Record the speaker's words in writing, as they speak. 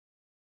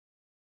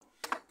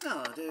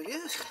Hello dear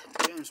viewers,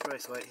 James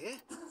Braithwaite here,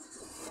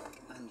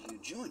 and you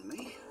join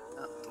me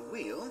at the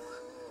wheel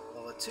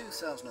of a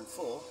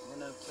 2004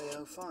 Renault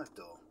Clio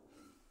 5-door.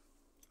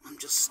 I'm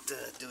just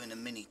doing a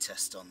mini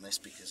test on this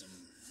because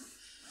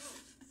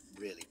I'm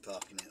really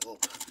parking it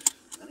up.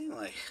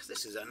 Anyway,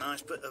 this is a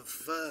nice bit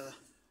of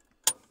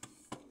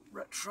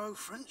retro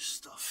French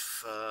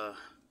stuff.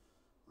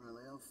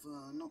 Really, I've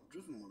not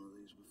driven one of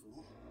these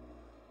before.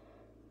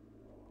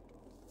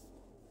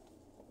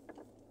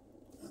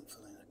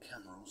 Hopefully the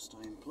camera will stay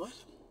in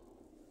place.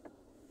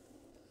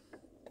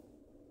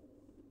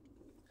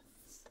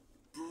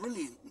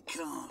 Brilliant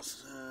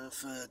cars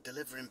for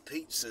delivering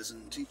pizzas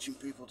and teaching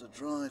people to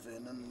drive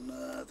in, and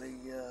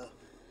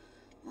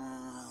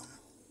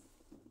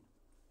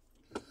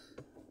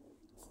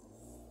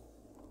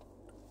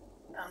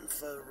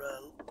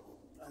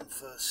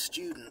for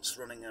students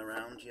running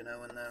around, you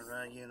know, in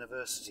their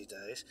university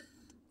days.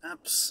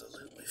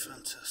 Absolutely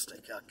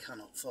fantastic. I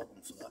cannot fault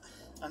them for that.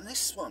 And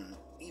this one,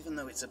 even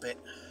though it's a bit,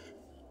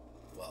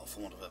 well,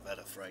 for want of a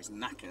better phrase,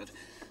 knackered,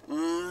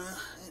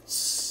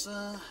 it's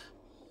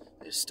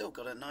still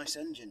got a nice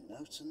engine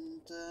note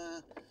and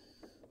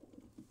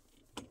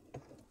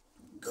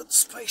good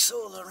space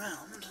all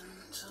around,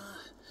 and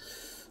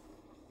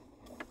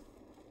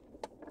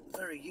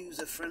very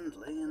user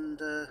friendly,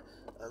 and a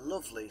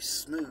lovely,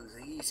 smooth,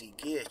 easy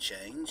gear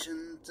change,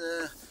 and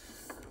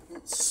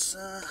it's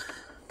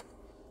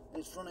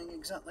running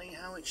exactly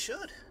how it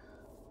should.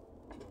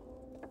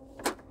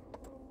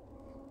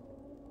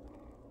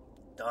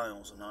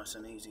 Dials are nice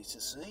and easy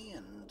to see,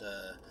 and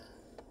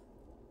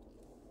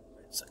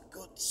it's a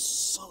good,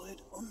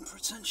 solid,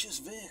 unpretentious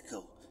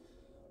vehicle.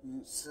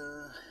 It's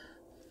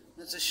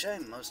a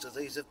shame most of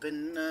these have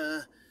been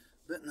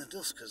bitten the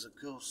dust, because of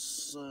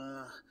course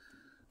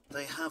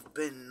they have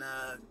been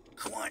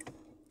quite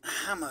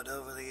hammered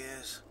over the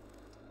years,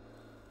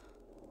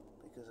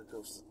 because of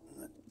course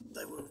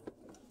they were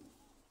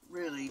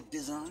really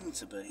designed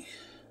to be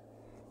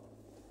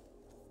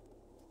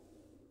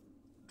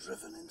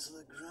driven into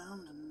the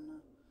ground,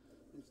 and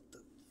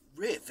the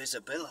rear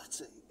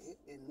visibility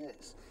in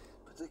this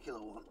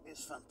particular one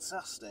is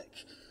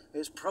fantastic.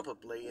 It's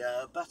probably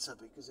better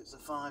because it's a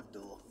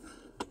 5-door.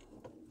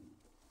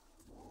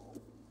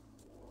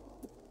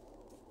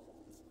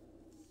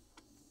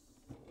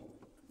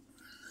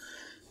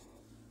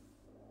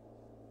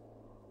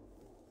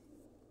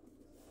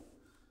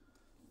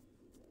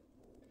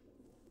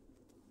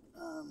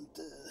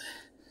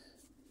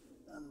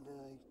 And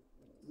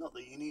not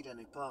that you need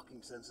any parking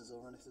sensors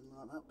or anything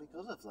like that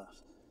because of that.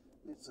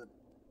 It's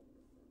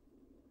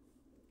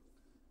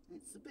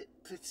a bit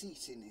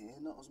petite in here,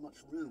 not as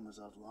much room as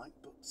I'd like,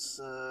 but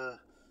I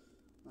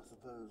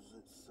suppose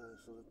it's a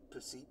sort of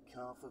petite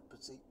car for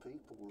petite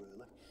people,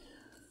 really.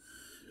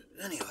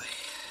 Anyway,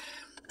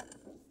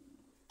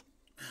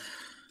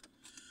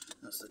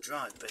 that's the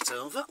drive bit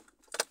over.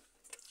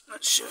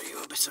 Let's show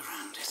you a bit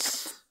around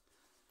it.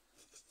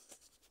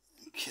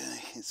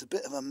 Okay, it's a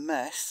bit of a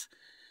mess,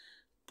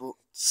 but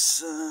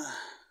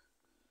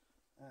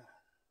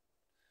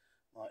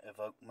might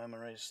evoke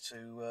memories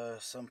to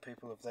some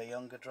people of their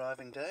younger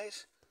driving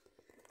days.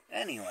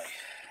 Anyway,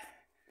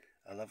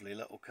 a lovely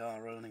little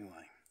car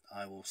anyway.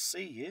 I will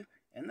see you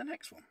in the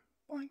next one.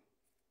 Bye.